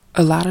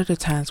A lot of the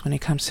times when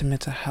it comes to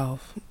mental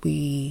health,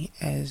 we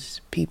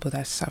as people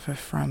that suffer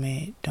from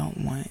it don't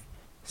want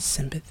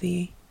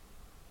sympathy,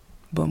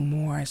 but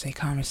more as a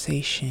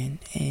conversation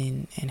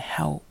and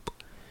help.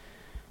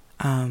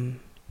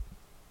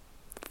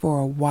 For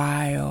a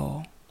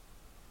while,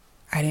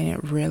 I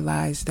didn't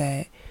realize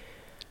that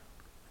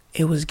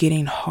it was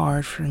getting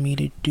hard for me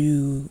to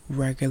do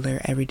regular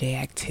everyday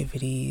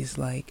activities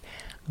like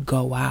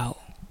go out,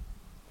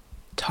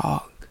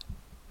 talk.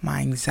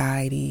 My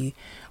anxiety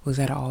was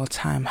at an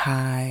all-time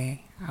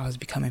high. I was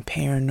becoming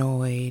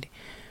paranoid.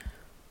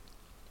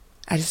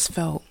 I just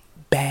felt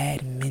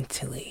bad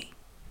mentally.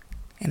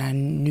 And I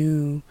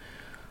knew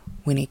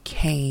when it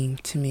came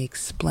to me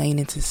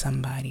explaining to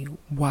somebody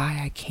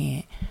why I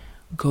can't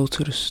go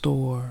to the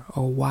store,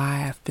 or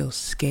why I feel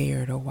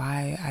scared, or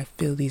why I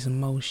feel these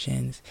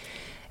emotions,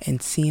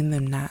 and seeing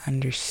them not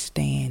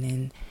understand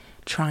and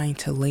trying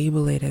to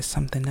label it as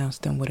something else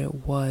than what it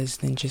was,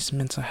 than just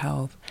mental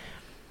health.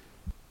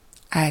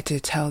 I had to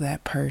tell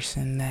that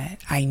person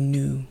that I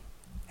knew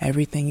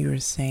everything you were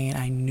saying.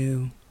 I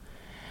knew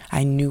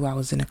I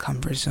was in a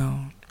comfort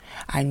zone.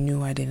 I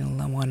knew I didn't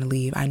want to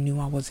leave. I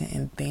knew I wasn't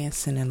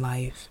advancing in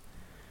life,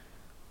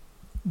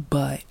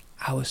 but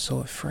I was so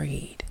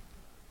afraid.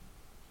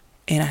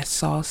 And I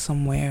saw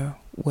somewhere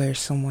where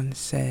someone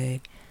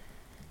said,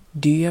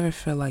 do you ever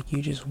feel like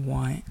you just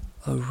want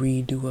a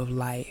redo of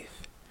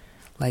life?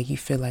 Like you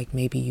feel like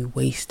maybe you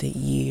wasted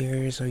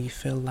years, or you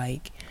feel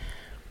like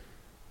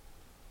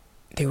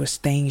there was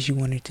things you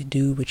wanted to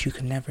do but you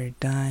could never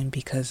done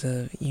because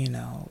of,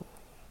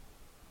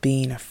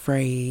 being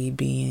afraid,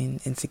 being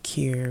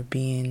insecure,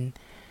 being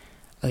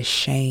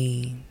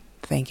ashamed,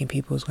 thinking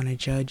people was going to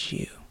judge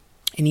you.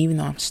 And even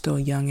though I'm still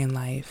young in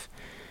life,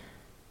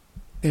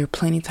 there are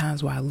plenty of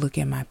times where I look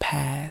at my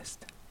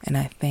past and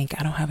I think,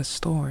 I don't have a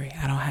story.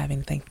 I don't have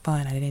anything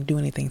fun. I didn't do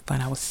anything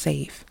fun. I was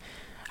safe.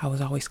 I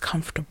was always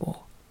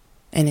comfortable.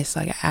 And it's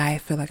like, I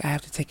feel like I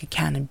have to take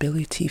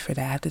accountability for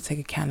that. I have to take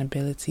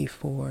accountability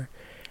for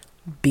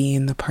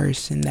being the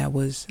person that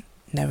was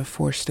never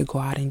forced to go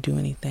out and do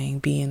anything,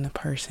 being the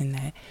person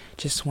that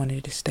just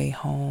wanted to stay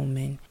home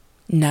and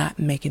not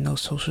making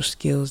those social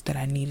skills that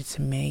I needed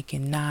to make,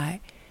 and not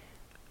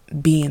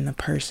being the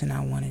person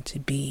I wanted to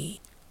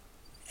be.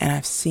 And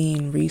I've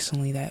seen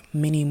recently that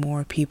many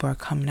more people are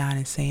coming out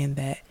and saying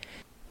that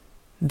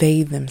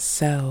they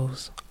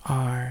themselves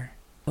are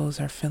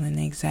feeling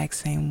the exact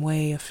same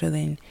way, of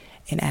feeling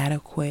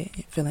inadequate,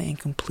 feeling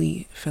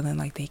incomplete, feeling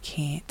like they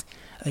can't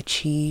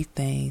achieve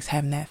things,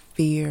 having that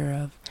fear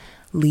of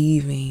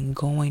leaving,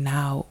 going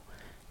out,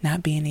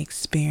 not being able to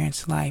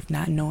experience life,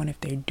 not knowing if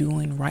they're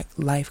doing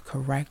life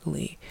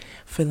correctly,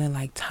 feeling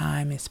like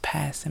time is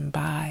passing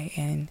by.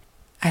 And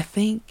I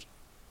think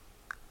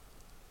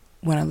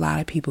when a lot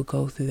of people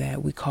go through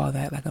that, we call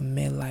that like a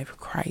midlife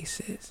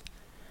crisis.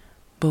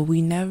 But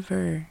we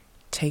never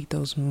take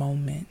those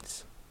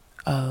moments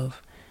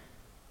of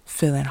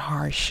feeling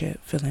hardship,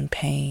 feeling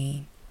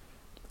pain,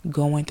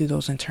 going through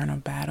those internal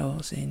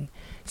battles and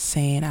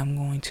saying, I'm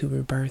going to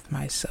rebirth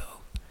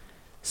myself,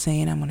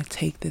 saying I'm going to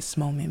take this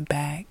moment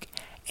back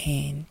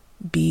and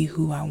be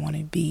who I want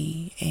to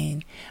be,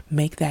 and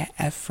make that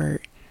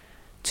effort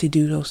to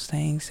do those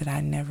things that I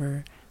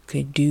never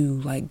could do,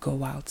 like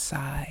go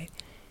outside,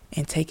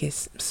 and take it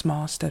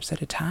small steps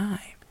at a time.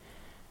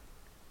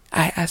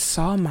 I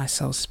saw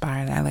myself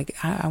spiraling.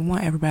 I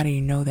want everybody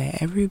to know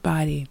that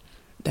everybody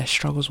that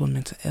struggles with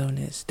mental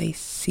illness, they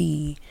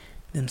see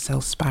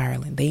themselves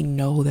spiraling. They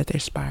know that they're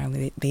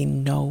spiraling. They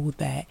know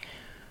that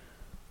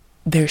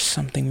there's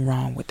something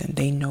wrong with them.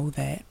 They know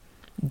that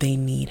they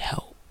need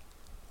help,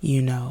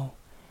 and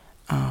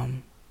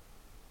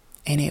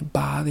it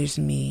bothers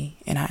me.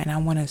 And I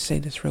want to say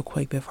this real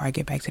quick before I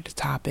get back to the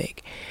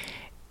topic.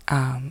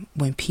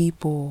 When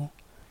people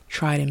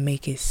try to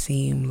make it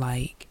seem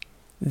like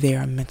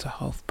they're a mental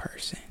health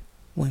person,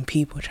 when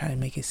people try to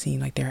make it seem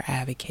like they're an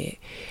advocate,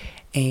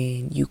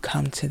 and you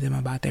come to them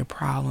about their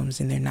problems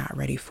and they're not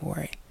ready for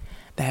it,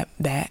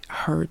 that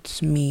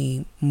hurts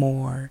me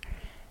more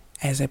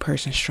as a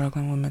person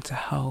struggling with mental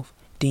health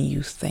than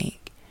you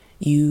think.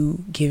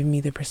 You give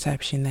me the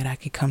perception that I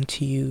could come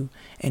to you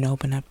and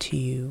open up to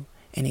you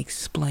and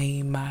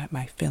explain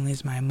my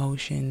feelings, my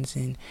emotions,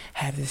 and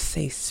have this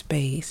safe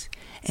space.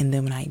 And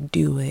then when I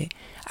do it,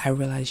 I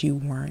realize you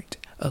weren't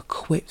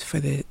equipped for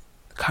the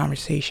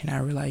conversation. I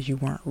realize you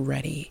weren't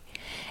ready.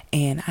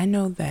 And I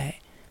know that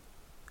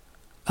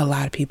a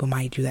lot of people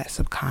might do that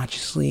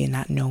subconsciously and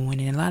not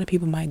knowing. And a lot of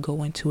people might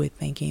go into it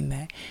thinking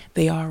that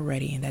they are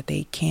ready and that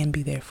they can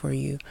be there for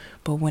you.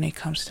 But when it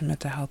comes to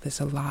mental health,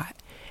 it's a lot.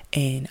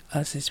 And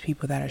us as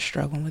people that are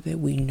struggling with it,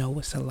 we know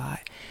it's a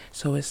lot.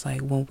 So it's like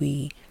when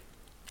we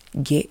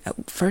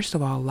first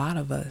of all, a lot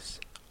of us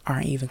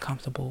aren't even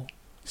comfortable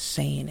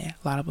saying it.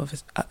 A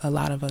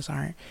lot of us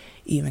aren't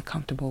even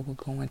comfortable with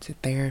going to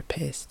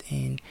therapists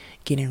and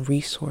getting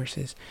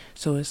resources.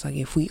 So it's like,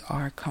 if we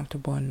are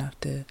comfortable enough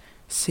to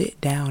sit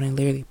down and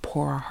literally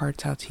pour our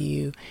hearts out to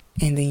you,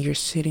 and then you're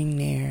sitting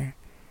there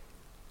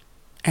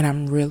And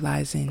I'm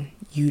realizing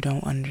you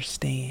don't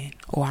understand,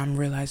 or I'm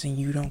realizing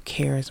you don't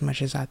care as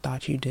much as I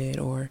thought you did,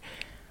 or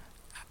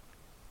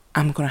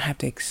I'm going to have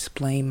to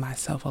explain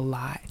myself a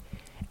lot.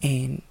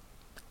 And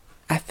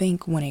I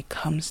think when it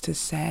comes to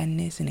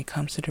sadness and it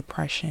comes to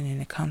depression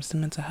and it comes to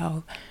mental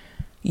health,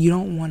 you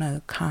don't want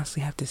to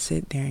constantly have to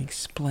sit there and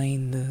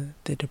explain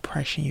the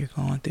depression you're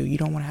going through. You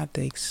don't want to have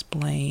to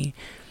explain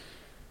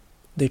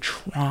the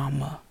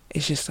trauma.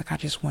 It's just like, I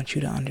just want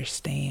you to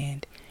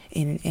understand.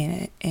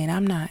 And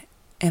I'm not,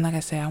 and like I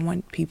said, I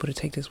want people to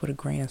take this with a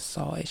grain of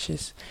salt. It's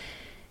just,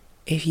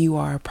 if you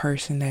are a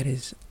person that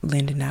is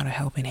lending out a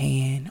helping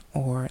hand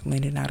or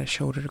lending out a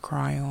shoulder to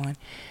cry on,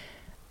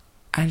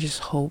 I just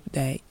hope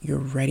that you're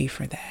ready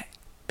for that,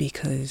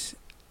 because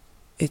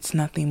it's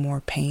nothing more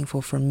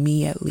painful, for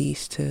me at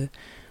least, to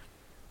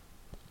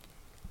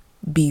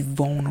be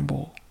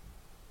vulnerable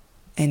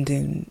and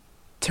then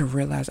to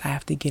realize I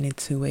have to get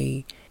into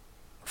a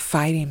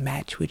fighting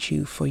match with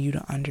you for you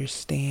to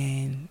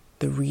understand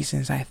the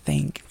reasons I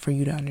think, for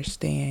you to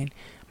understand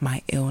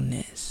my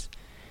illness.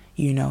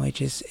 You know, it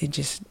just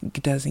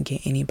doesn't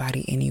get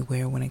anybody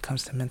anywhere when it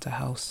comes to mental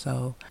health.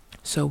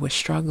 So we're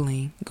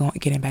struggling,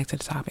 getting back to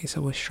the topic,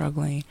 so we're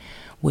struggling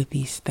with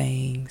these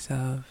things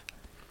of,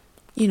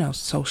 you know,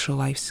 social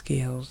life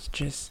skills,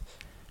 just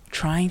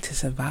trying to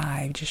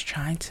survive, just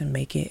trying to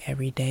make it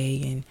every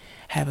day and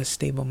have a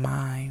stable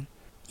mind,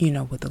 you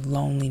know, with the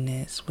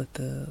loneliness, with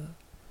the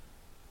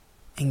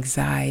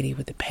anxiety,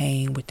 with the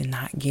pain, with the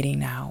not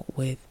getting out,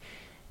 with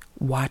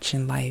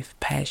watching life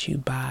pass you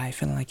by,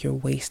 feeling like you're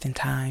wasting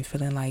time,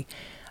 feeling like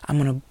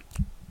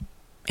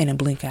in a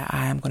blink of an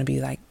eye, I'm going to be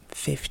like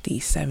 50,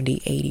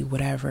 70, 80,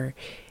 whatever,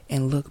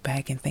 and look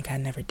back and think I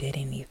never did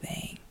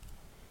anything.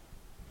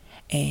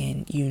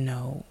 And, you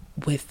know,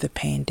 with the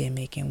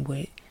pandemic and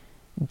with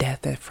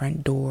death at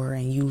front door,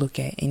 and you look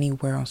at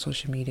anywhere on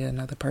social media,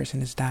 another person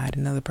has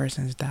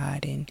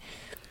died, and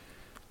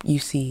you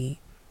see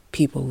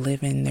people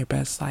living their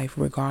best life,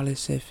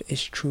 regardless if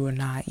it's true or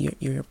not.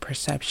 Your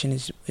perception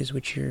is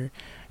what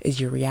is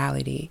your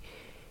reality.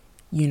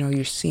 You know,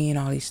 you're seeing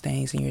all these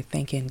things and you're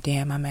thinking,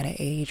 damn, I'm at an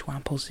age where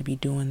I'm supposed to be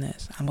doing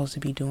this. I'm supposed to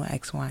be doing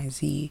X, Y, and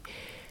Z.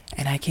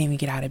 And I can't even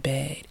get out of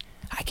bed.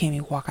 I can't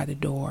even walk out the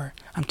door.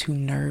 I'm too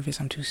nervous.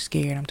 I'm too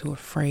scared. I'm too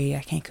afraid.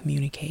 I can't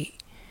communicate.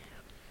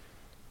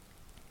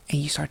 And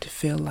you start to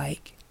feel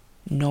like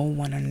no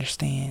one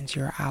understands.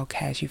 You're an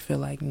outcast. You feel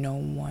like no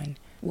one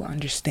will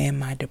understand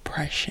my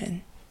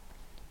depression.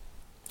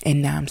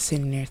 And now I'm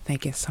sitting there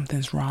thinking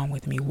something's wrong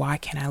with me. Why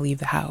can't I leave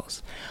the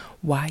house?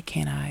 Why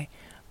can't I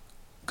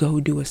go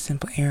do a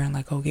simple errand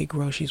like go get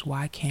groceries?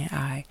 Why can't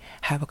I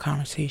have a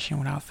conversation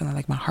without feeling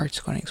like my heart's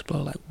going to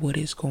explode? Like, what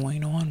is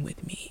going on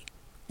with me?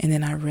 And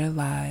then I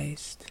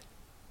realized,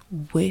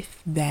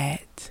 with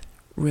that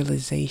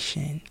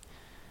realization,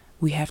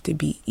 we have to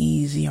be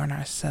easy on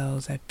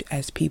ourselves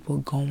as people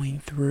going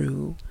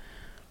through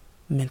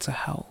mental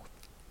health.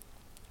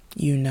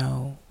 You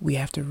know, we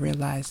have to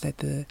realize that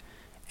the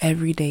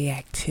everyday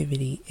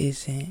activity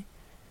isn't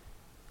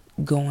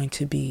going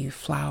to be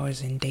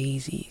flowers and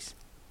daisies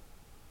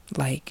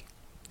like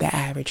the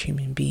average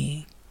human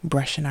being.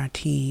 Brushing our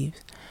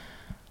teeth,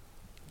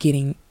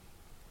 going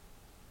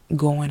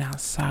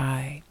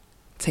outside,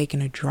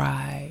 taking a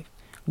drive,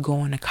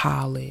 going to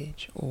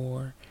college,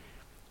 or,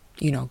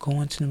 you know,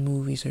 going to the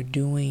movies, or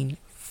doing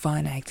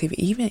fun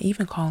activity,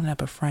 even calling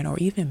up a friend, or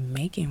even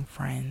making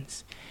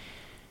friends.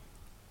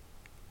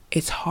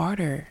 It's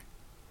harder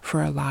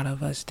for a lot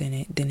of us than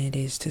it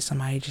is to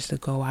somebody just to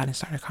go out and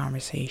start a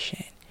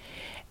conversation.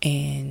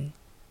 And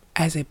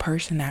as a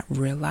person that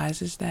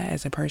realizes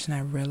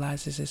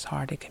it's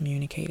hard to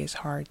communicate, it's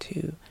hard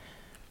to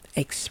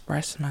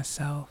express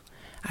myself,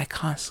 I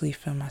constantly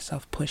feel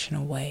myself pushing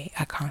away.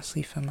 I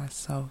constantly feel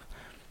myself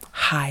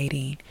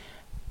hiding,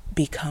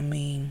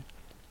 becoming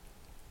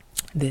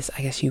this,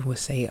 I guess you would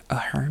say, a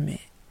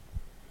hermit.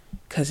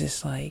 Because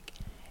it's like,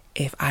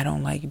 if I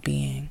don't like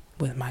being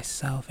with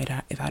myself,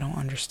 if I don't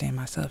understand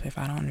myself, if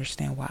I don't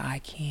understand why I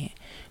can't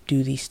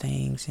do these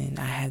things, and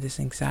I have this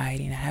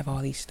anxiety and I have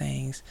all these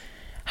things,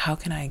 how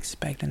can I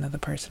expect another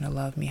person to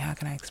love me? How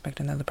can I expect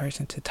another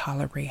person to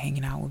tolerate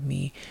hanging out with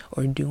me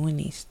or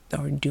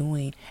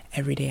doing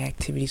everyday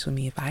activities with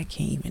me if I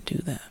can't even do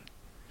them?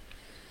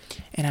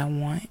 And I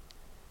want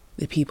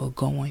the people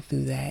going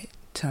through that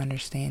to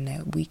understand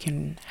that we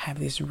can have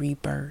this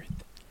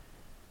rebirth.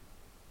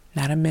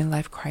 Not a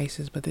midlife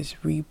crisis, but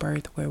this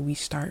rebirth where we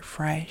start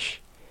fresh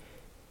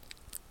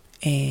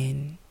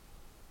and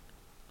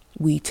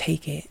we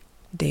take it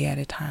day at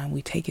a time.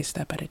 We take it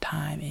step at a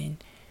time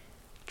and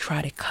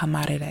try to come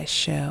out of that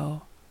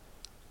shell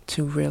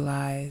to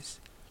realize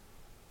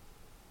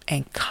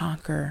and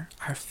conquer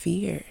our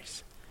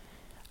fears.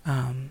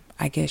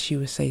 I guess you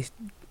would say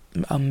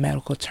a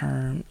medical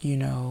term, you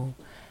know,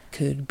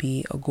 could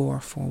be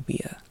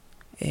agoraphobia.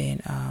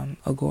 And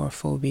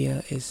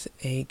agoraphobia is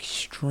an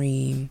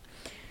extreme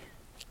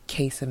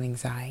case of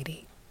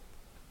anxiety.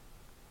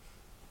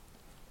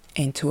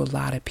 And to a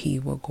lot of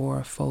people,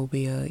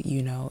 agoraphobia,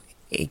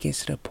 it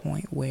gets to the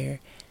point where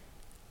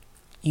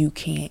you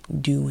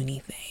can't do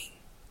anything.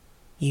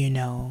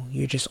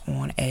 You're just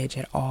on edge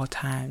at all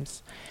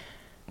times.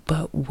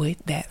 But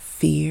with that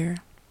fear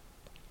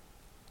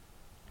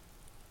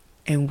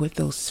and with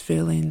those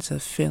feelings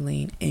of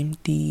feeling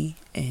empty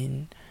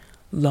and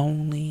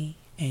lonely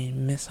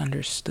and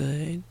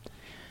misunderstood,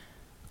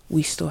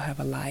 we still have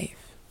a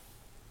life.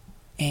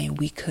 And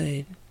we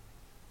could,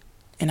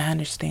 and I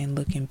understand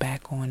looking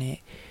back on it,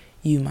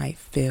 you might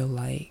feel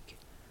like,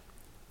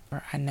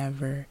 or I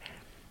never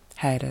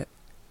had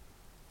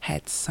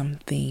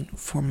something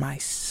for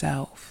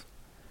myself.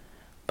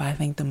 But I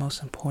think the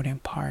most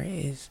important part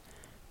is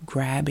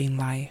grabbing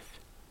life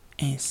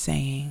and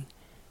saying,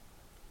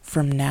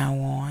 from now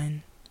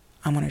on,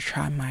 I'm going to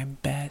try my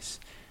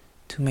best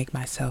to make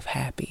myself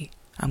happy.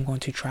 I'm going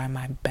to try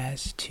my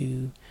best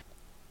to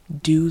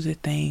do the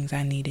things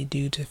I need to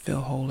do to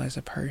feel whole as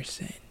a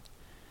person.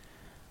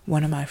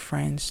 One of my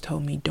friends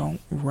told me, don't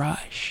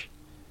rush.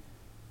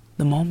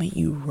 The moment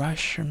you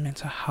rush your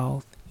mental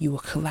health, you will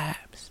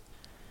collapse.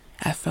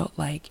 I felt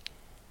like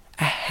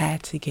I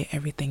had to get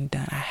everything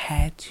done. I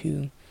had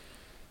to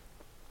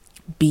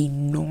be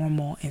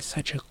normal in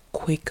such a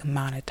quick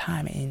amount of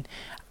time. And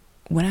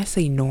when I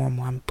say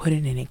normal, I'm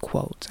putting it in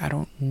quotes. I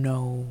don't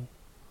know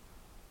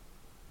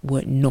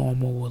what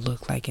normal will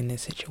look like in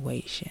this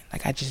situation.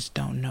 Like, I just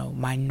don't know.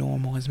 My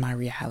normal is my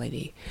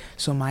reality.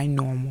 So my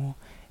normal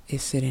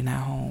is sitting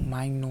at home.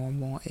 My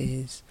normal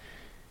is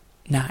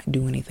not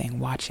doing anything,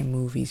 watching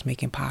movies,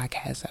 making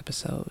podcast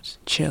episodes,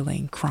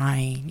 chilling,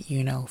 crying,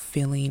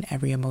 feeling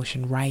every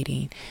emotion,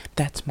 writing.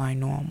 That's my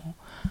normal.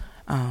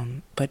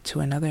 But to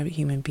another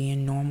human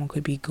being, normal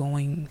could be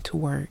going to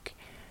work,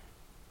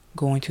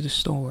 going to the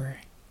store,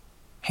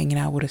 hanging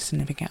out with a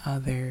significant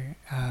other,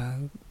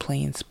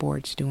 playing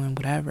sports, doing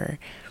whatever.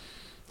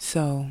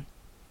 So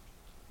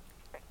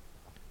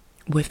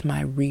with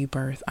my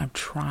rebirth, I'm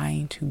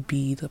trying to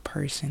be the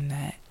person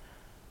that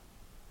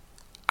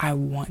I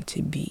want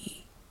to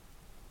be.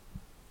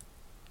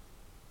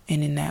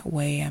 And in that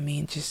way, I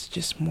mean,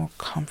 just more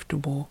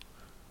comfortable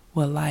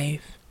with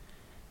life,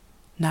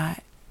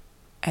 not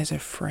as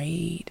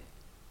afraid,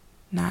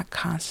 not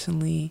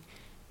constantly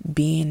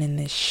being in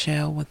this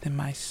shell within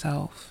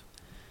myself,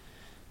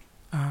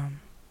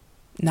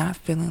 not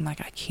feeling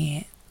like I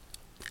can't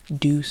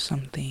do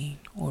something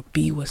or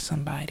be with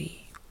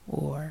somebody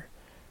or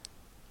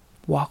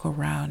walk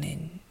around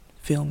and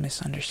feel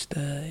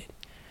misunderstood.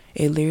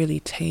 It literally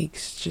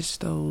takes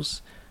just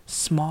those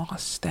small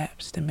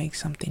steps to make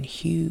something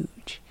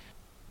huge.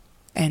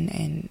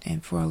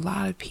 And for a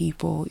lot of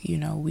people,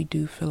 we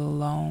do feel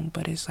alone,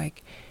 but it's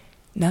like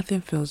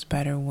nothing feels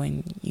better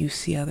when you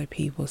see other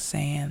people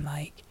saying,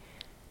 like,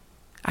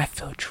 I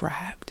feel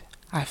trapped.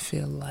 I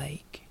feel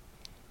like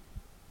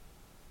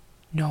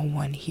no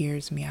one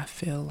hears me. I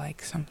feel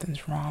like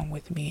something's wrong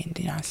with me. And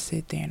then I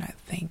sit there and I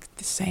think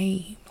the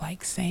same.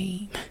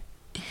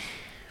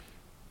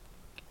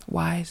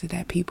 Why is it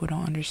that people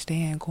don't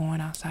understand going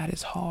outside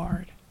is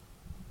hard?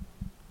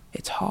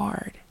 It's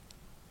hard.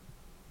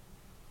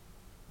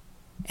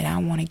 And I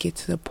want to get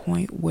to the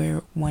point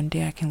where one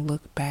day I can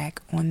look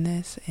back on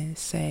this and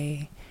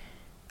say,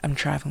 I'm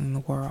traveling the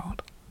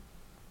world.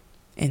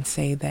 And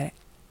say that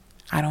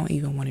I don't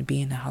even want to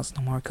be in the house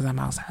no more because I'm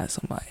outside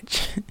so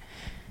much.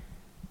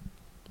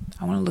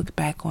 I want to look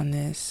back on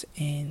this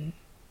and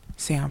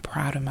say I'm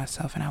proud of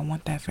myself. And I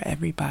want that for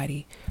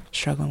everybody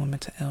struggling with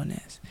mental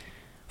illness.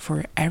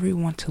 For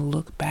everyone to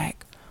look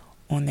back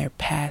on their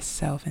past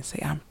self and say,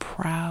 I'm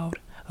proud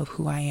of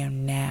who I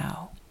am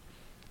now.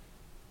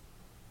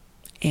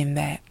 And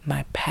that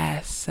my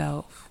past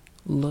self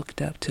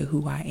looked up to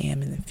who I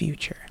am in the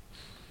future.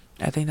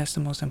 I think that's the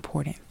most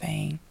important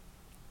thing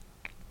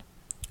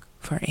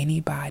for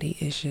anybody,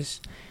 is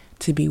just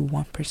to be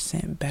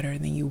 1% better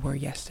than you were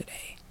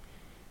yesterday.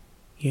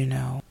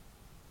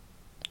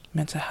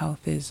 Mental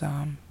health is,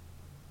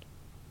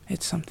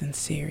 it's something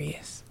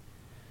serious.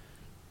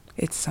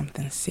 It's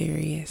something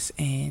serious.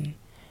 And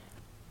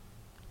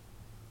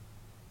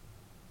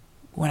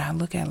when I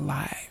look at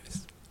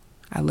lives,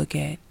 I look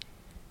at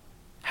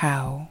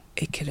how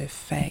it could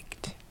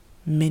affect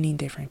many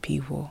different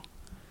people.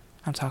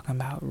 I'm talking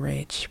about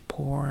rich,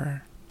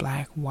 poor,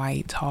 black,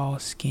 white, tall,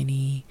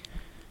 skinny,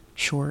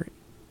 short,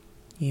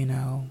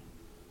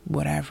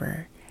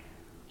 whatever.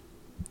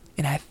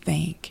 And I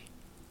think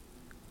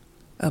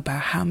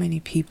about how many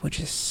people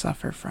just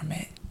suffer from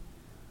it,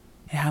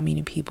 and how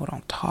many people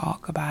don't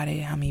talk about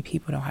it, how many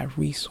people don't have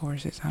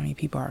resources, how many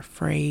people are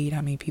afraid,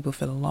 how many people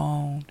feel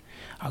alone,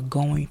 are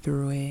going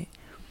through it.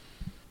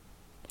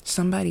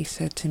 Somebody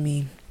said to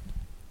me,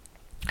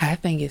 I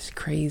think it's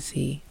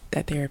crazy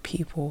that there are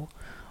people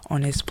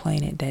on this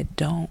planet that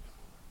don't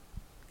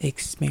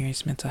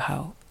experience mental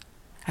health.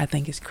 I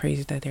think it's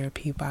crazy that there are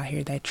people out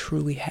here that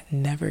truly had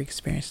never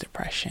experienced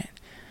depression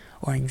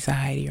or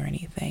anxiety or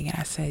anything. And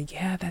I said,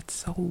 yeah, that's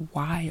so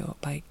wild.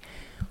 Like,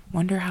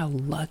 wonder how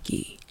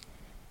lucky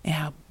and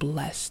how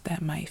blessed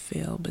that might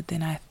feel. But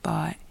then I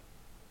thought,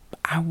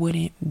 I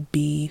wouldn't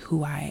be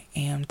who I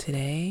am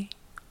today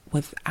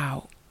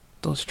without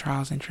those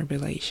trials and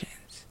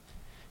tribulations.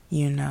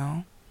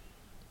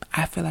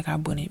 I feel like I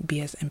wouldn't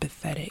be as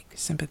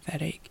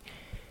sympathetic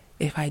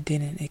if I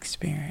didn't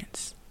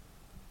experience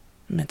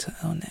mental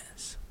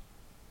illness.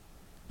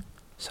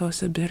 So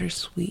it's a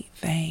bittersweet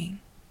thing.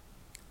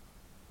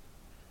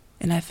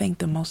 And I think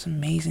the most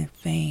amazing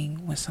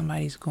thing when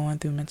somebody's going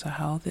through mental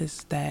health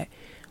is that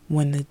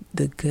when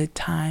the good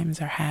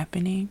times are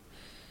happening,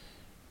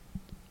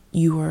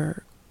 you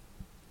are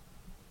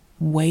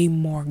way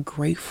more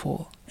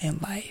grateful in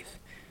life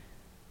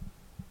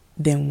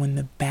than when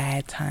the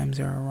bad times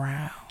are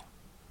around.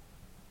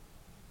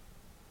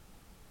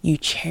 You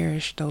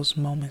cherish those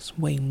moments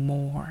way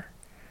more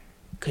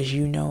because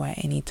you know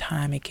at any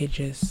time it could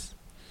just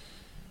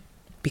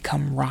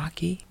become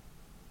rocky.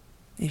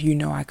 If you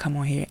know I come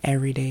on here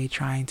every day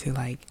trying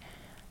to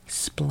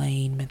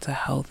explain mental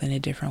health in a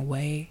different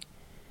way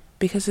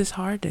because it's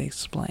hard to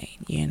explain,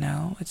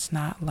 It's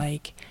not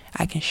like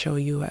I can show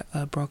you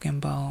a broken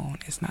bone.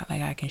 It's not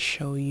like I can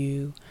show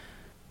you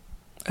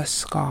a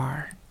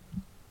scar.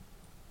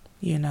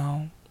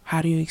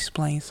 How do you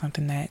explain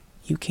something that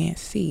you can't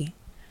see?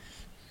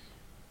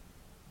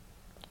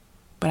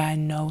 But I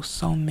know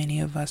so many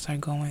of us are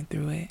going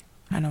through it.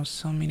 I know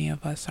so many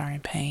of us are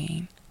in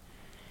pain.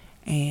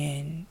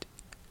 And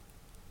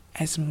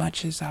as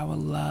much as I would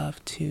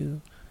love to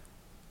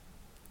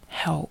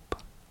help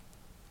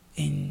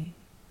and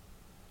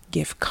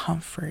give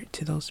comfort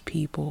to those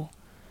people,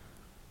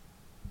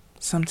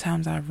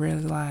 sometimes I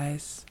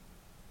realize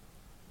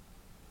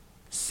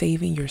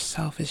saving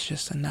yourself is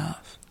just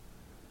enough.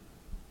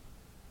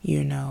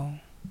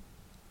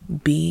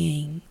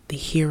 Being the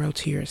hero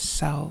to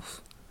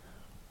yourself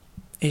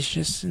is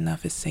just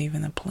enough as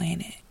saving the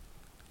planet.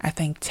 I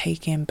think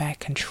taking back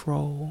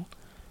control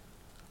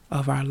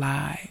of our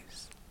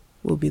lives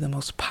will be the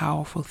most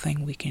powerful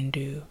thing we can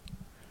do.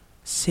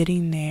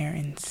 Sitting there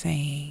and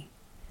saying,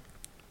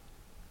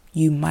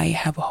 you might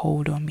have a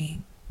hold on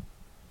me.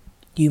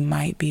 You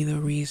might be the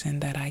reason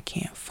that I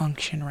can't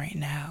function right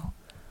now,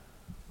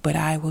 but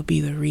I will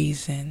be the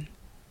reason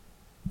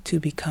to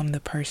become the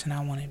person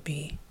I want to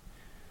be.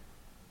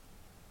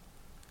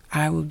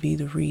 I will be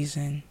the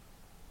reason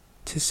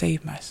to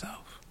save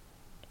myself.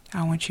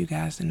 I want you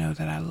guys to know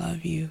that I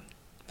love you,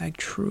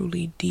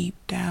 truly deep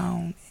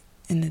down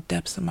in the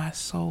depths of my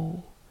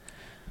soul.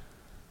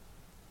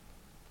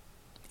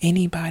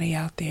 Anybody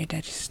out there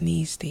that just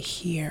needs to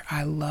hear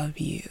I love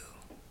you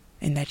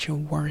and that you're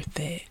worth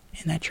it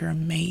and that you're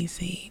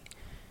amazing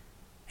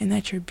and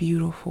that you're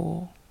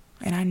beautiful.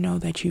 And I know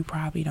that you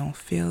probably don't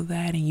feel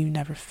that and you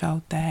never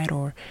felt that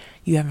or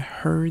you haven't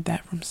heard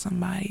that from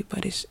somebody,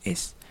 but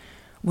it's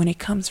when it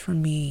comes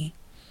from me,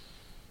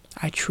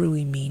 I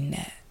truly mean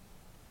that.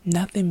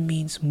 Nothing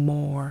means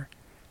more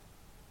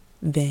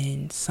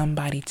than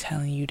somebody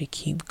telling you to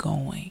keep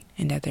going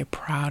and that they're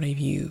proud of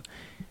you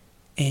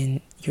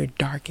in your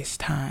darkest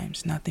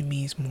times. Nothing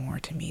means more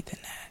to me than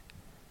that.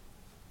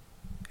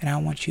 And I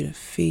want you to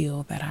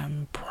feel that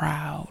I'm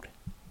proud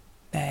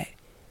that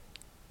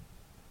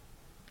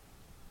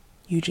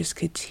you just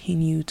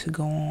continue to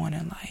go on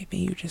in life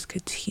and you just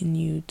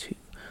continue to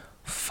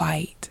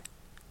fight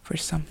for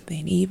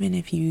something, even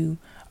if you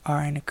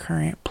are in a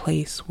current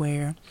place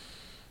where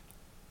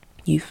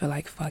you feel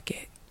like, fuck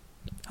it,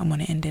 I'm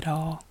gonna end it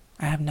all.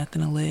 I have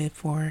nothing to live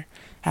for.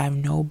 I have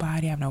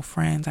nobody. I have no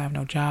friends. I have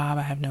no job.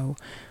 I have no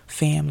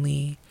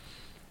family.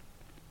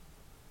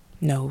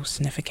 No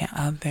significant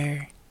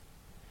other.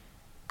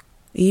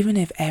 Even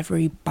if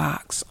every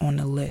box on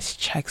the list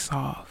checks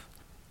off,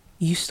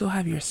 you still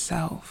have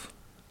yourself.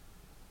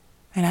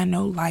 And I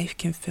know life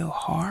can feel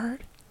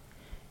hard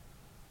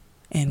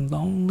and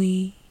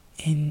lonely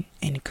and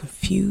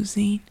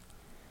confusing.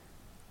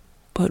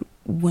 But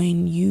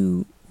when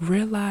you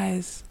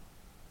realize,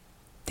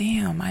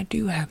 damn, I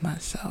do have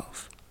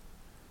myself.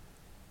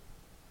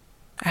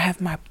 I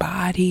have my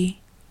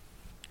body.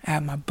 I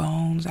have my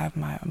bones. I have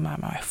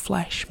my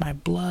flesh, my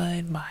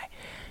blood, my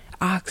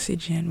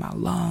oxygen, my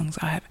lungs.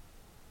 I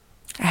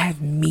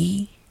have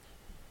me.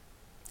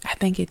 I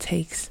think it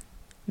takes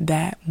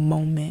that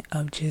moment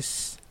of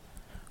just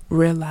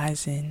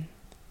realizing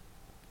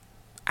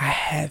I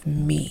have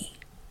me.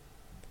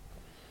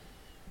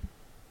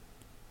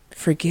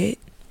 Forget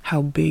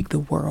how big the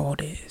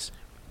world is.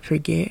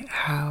 Forget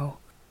how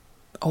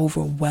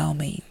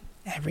overwhelming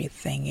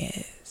everything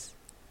is.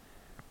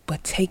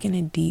 But taking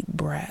a deep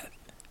breath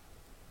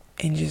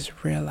and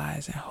just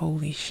realizing,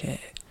 holy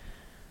shit,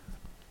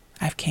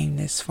 I've came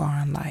this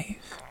far in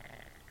life.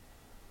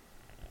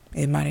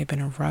 It might have been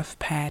a rough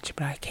patch,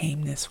 but I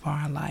came this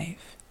far in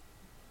life.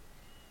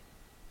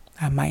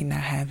 I might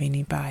not have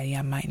anybody.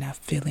 I might not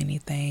feel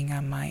anything. I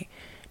might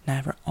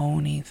never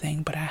own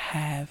anything, but I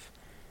have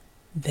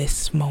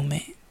this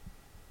moment.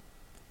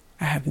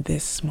 I have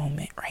this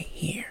moment right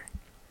here.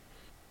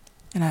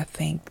 And I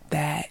think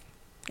that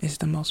is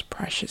the most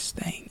precious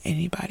thing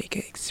anybody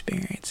could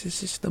experience. It's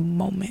just the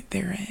moment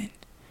they're in.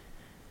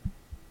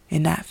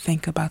 And not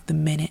think about the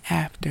minute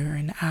after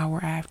and the hour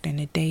after and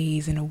the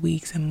days and the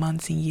weeks and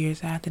months and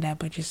years after that,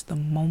 but just the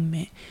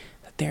moment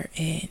that they're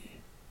in.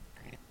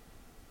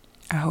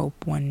 I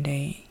hope one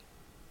day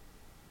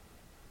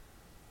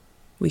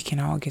we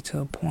can all get to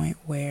a point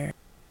where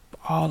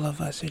all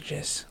of us are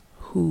just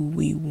who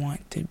we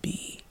want to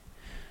be,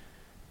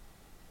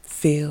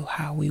 feel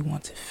how we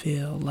want to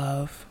feel,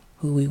 love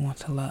who we want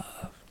to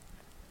love,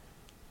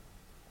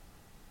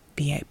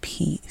 be at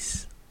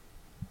peace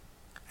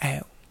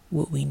at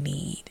what we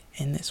need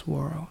in this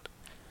world.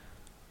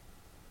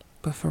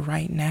 But for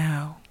right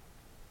now,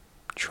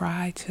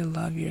 try to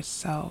love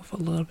yourself a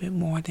little bit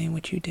more than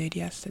what you did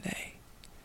yesterday.